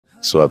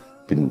So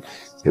I've been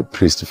a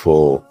priest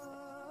for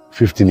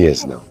 15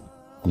 years now.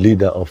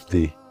 Leader of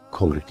the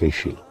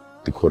congregation,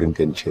 the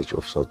Corinthian Church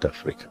of South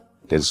Africa.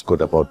 That's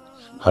got about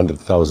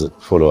 100,000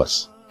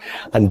 followers.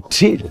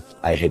 Until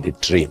I had a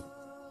dream.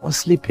 I was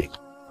sleeping.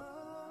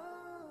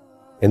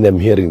 And I'm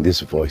hearing this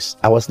voice.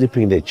 I was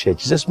sleeping in the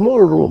church. It's a small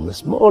room, a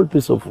small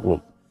piece of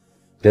room.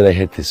 Then I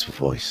heard this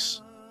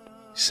voice.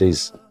 It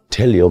says,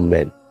 tell your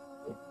men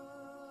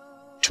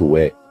to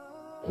wear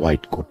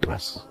white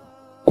kurtas.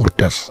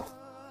 Kurtas.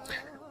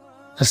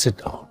 I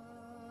said, oh,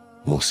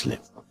 Muslim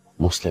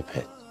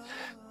head.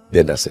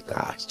 Then I said,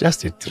 it's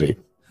just a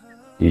dream.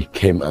 He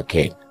came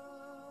again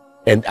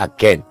and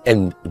again.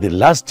 And the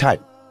last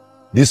time,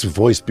 this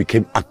voice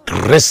became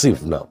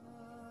aggressive now.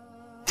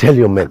 Tell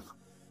your men.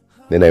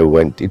 Then I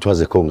went. It was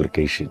a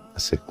congregation. I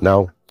said,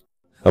 now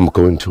I'm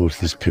going to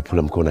these people.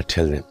 I'm going to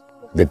tell them.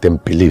 Let them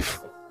believe.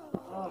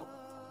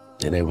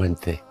 Then I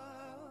went there.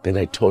 Then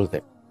I told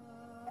them.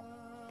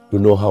 You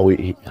know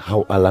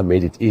how Allah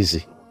made it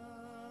easy?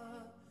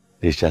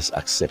 They just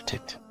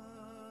accepted.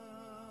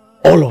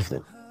 All of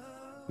them.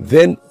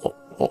 Then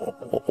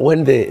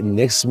when the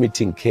next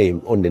meeting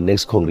came on the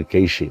next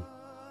congregation,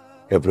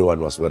 everyone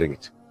was wearing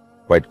it.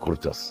 White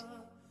kurtas.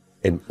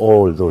 And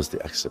all those they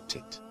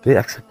accepted. They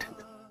accepted.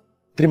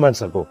 3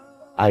 months ago,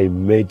 I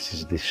made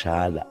the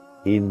shahada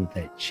in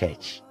the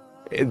church.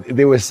 And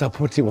they were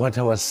supporting what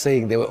I was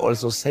saying. They were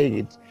also saying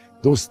it.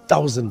 Those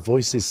 1,000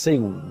 voices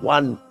saying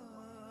one,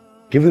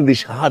 giving the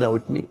shahada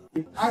with me.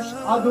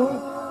 Ashhadu,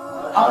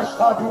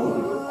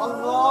 ashhadu,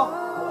 Allah,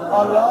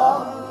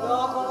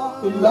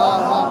 Allah,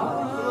 ilaha,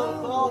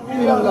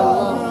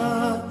 illallah.